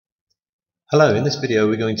Hello, in this video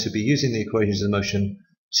we're going to be using the equations of motion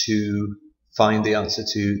to find the answer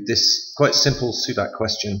to this quite simple suvat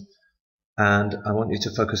question, and I want you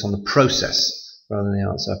to focus on the process rather than the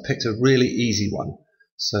answer. I picked a really easy one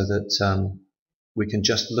so that we can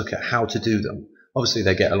just look at how to do them. Obviously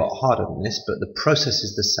they get a lot harder than this, but the process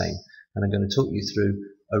is the same, and I'm going to talk you through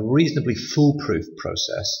a reasonably foolproof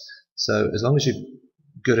process. So as long as you're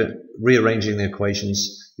good at rearranging the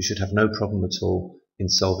equations, you should have no problem at all in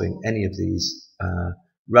solving any of these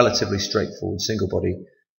relatively straightforward single body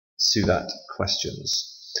suvat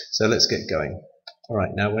questions. So let's get going.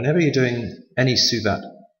 Alright, now whenever you're doing any suvat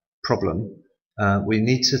problem, we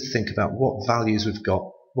need to think about what values we've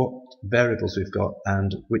got, what variables we've got,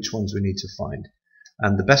 and which ones we need to find.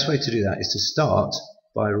 And the best way to do that is to start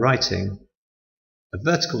by writing a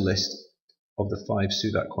vertical list of the 5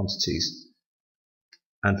 suvat quantities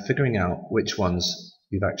and figuring out which ones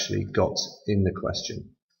you've actually got in the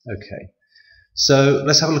question. Okay, so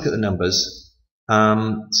let's have a look at the numbers.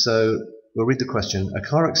 So we'll read the question. A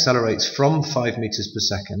car accelerates from 5 meters per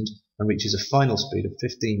second and reaches a final speed of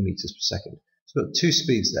 15 meters per second. So we've got two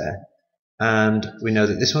speeds there, and we know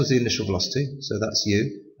that this one's the initial velocity, so that's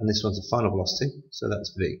u, and this one's the final velocity, so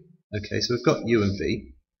that's v. Okay, so we've got u and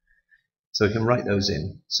v, so we can write those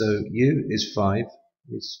in. So u is 5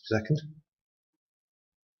 meters per second,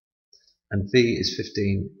 and v is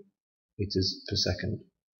 15 meters per second.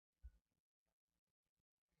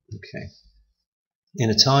 Okay, in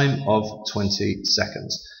a time of 20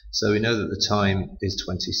 seconds. So we know that the time is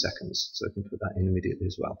 20 seconds, so I can put that in immediately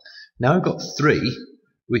as well. Now I've got 3.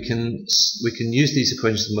 We can use these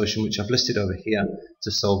equations of motion, which I've listed over here,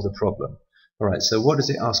 to solve the problem. Alright, so what does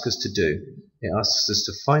it ask us to do? It asks us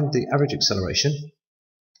to find the average acceleration,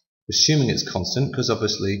 assuming it's constant, because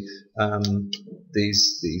obviously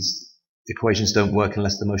these equations don't work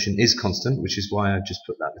unless the motion is constant, which is why I've just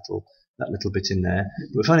put that little bit in there.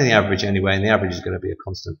 But we're finding the average anyway, and the average is going to be a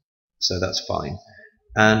constant, so that's fine.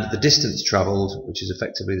 And the distance travelled, which is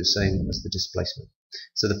effectively the same as the displacement.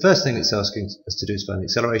 So the first thing it's asking us to do is find the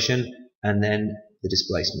acceleration and then the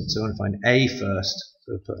displacement. So I want to find A first, so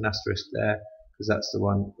we'll put an asterisk there because that's the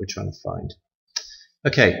one we're trying to find.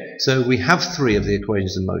 Okay, so we have 3 of the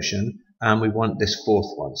equations of motion, and we want this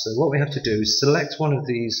 4th one. So what we have to do is select one of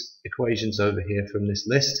these equations over here from this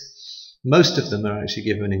list. Most of them are actually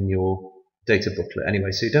given in your data booklet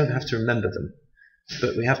anyway, so you don't have to remember them.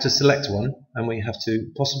 But we have to select one, and we have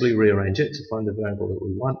to possibly rearrange it to find the variable that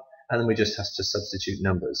we want, and then we just have to substitute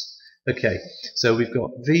numbers. Okay, so we've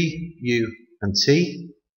got v, u, and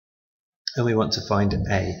t, and we want to find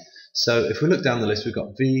a. So if we look down the list, we've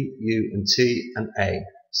got v, u, and t, and a.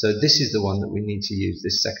 So this is the one that we need to use,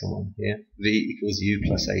 this second one here, v equals u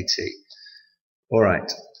plus at.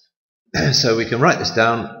 Alright, so we can write this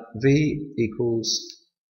down, v equals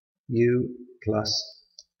u plus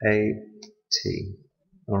at.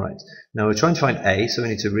 Alright, now we're trying to find a, so we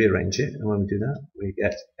need to rearrange it, and when we do that, we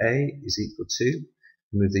get a is equal to,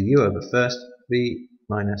 move the u over first, v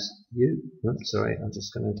minus u, oops, sorry, I'm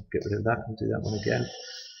just going to get rid of that and do that one again.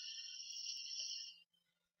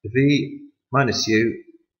 V minus u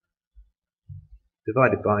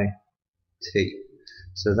divided by t.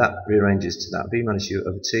 So that rearranges to that. V minus u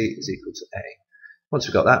over t is equal to a. Once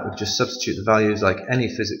we've got that, we can just substitute the values like any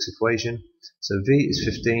physics equation. So v is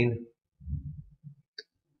 15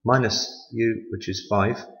 minus u, which is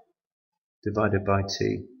 5, divided by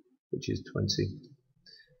t, which is 20.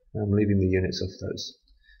 I'm leaving the units off those.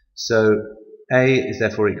 So a is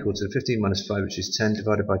therefore equal to 15 minus 5, which is 10,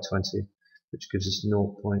 divided by 20, which gives us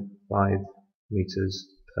 0.5 meters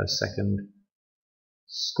per second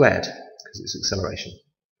squared, because it's acceleration.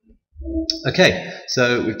 Okay,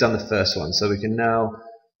 so we've done the first one, so we can now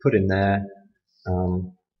put in there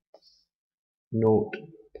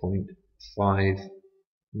 0.5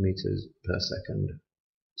 meters per second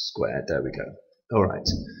squared. There we go. Alright,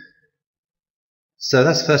 so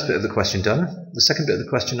that's the first bit of the question done. The second bit of the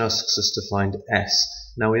question asks us to find s.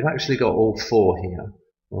 Now we've actually got all 4 here.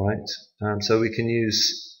 Alright, so we can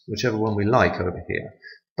use whichever one we like over here,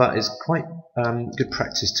 but it's quite good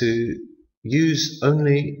practice to use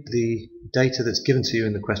only the data that's given to you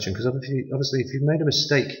in the question, because obviously if you've made a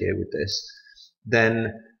mistake here with this,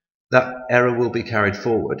 then that error will be carried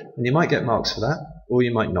forward, and you might get marks for that, or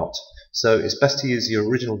you might not. So it's best to use your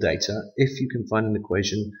original data if you can find an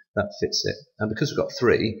equation that fits it. And because we've got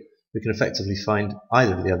 3, we can effectively find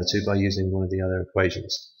either of the other 2 by using one of the other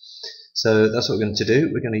equations. So that's what we're going to do.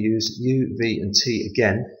 We're going to use u, v, and t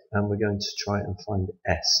again, and we're going to try and find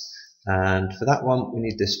s. And for that one, we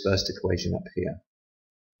need this first equation up here.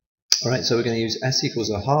 Alright, so we're going to use s equals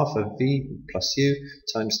a half of v plus u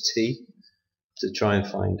times t to try and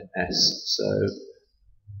find s. So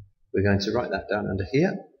we're going to write that down under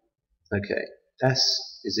here. Okay,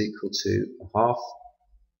 s is equal to a half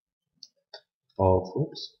of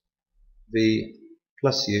v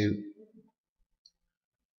plus u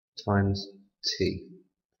times t.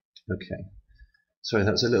 Okay, sorry,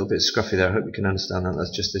 that's a little bit scruffy there. I hope you can understand that.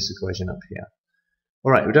 That's just this equation up here.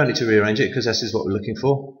 Alright, we don't need to rearrange it because s is what we're looking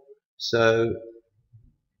for. So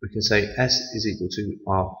we can say s is equal to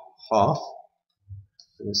our half,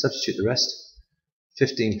 and then substitute the rest.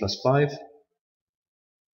 15 plus 5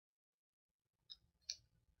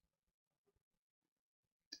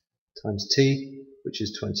 times t, which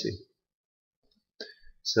is 20.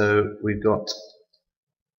 So we've got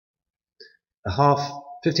a half.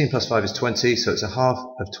 15 plus 5 is 20, so it's a half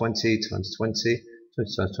of 20 times 20.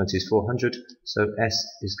 20 times 20 is 400, so s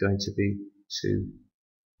is going to be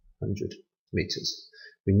 200 meters.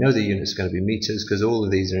 We know the unit is going to be meters because all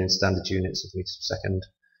of these are in standard units of meters per second,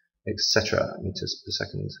 etc. meters per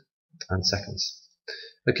second and seconds.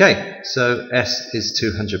 Okay, so s is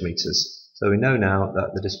 200 meters. So we know now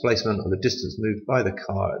that the displacement or the distance moved by the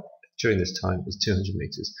car during this time is 200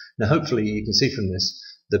 meters. Now hopefully you can see from this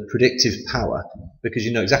the predictive power, because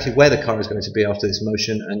you know exactly where the car is going to be after this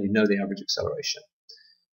motion and you know the average acceleration.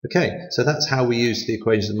 Okay, so that's how we use the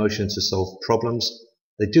equations of motion to solve problems.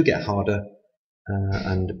 They do get harder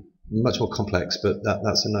and much more complex, but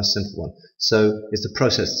that's a nice simple one. So it's the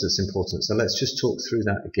process that's important. So let's just talk through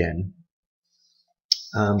that again.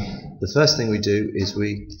 The first thing we do is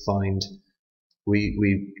we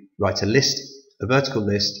write a list, a vertical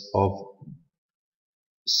list of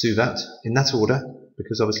suvat in that order,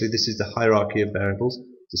 because obviously this is the hierarchy of variables: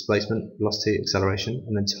 displacement, velocity, acceleration,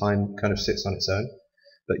 and then time kind of sits on its own.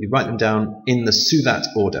 But you write them down in the suvat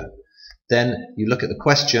order. Then you look at the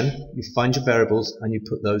question, you find your variables, and you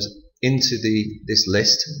put those into this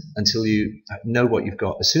list until you know what you've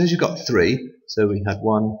got. As soon as you've got 3, so we had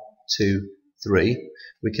 1, 2, 3,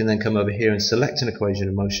 we can then come over here and select an equation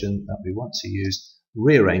of motion that we want to use,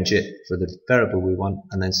 rearrange it for the variable we want,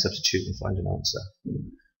 and then substitute and find an answer.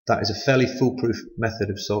 That is a fairly foolproof method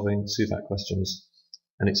of solving suvat questions,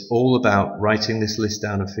 and it's all about writing this list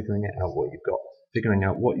down and figuring out what you've got. Figuring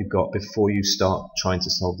out what you've got before you start trying to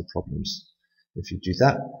solve the problems. If you do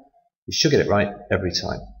that, you should get it right every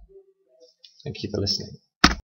time. Thank you for listening.